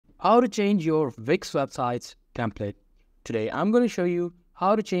How to change your Wix website's template. Today, I'm going to show you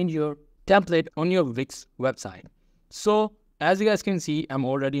how to change your template on your Wix website. So, as you guys can see, I'm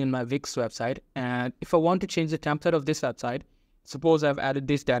already in my Wix website. And if I want to change the template of this website, suppose I've added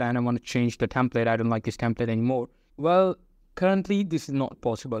this data and I want to change the template. I don't like this template anymore. Well, currently, this is not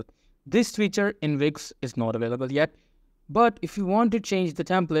possible. This feature in Wix is not available yet. But if you want to change the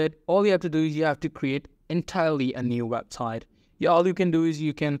template, all you have to do is you have to create entirely a new website. Yeah, all you can do is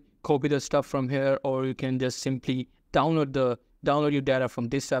you can copy the stuff from here, or you can just simply download your data from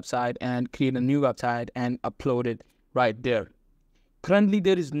this website and create a new website and upload it right there. Currently,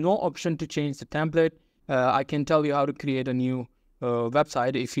 there is no option to change the template. I can tell you how to create a new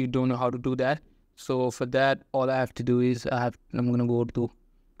website if you don't know how to do that. So for that, all I have to do is I'm gonna go to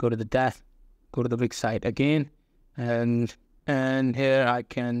the Wix site again. And here I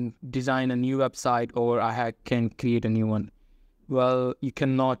can design a new website, or I can create a new one. Well, you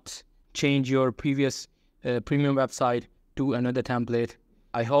cannot change your previous premium website to another template.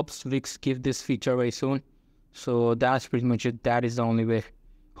 I hope Wix give this feature very soon. So that's pretty much it. That is the only way.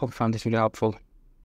 Hope you found this video helpful.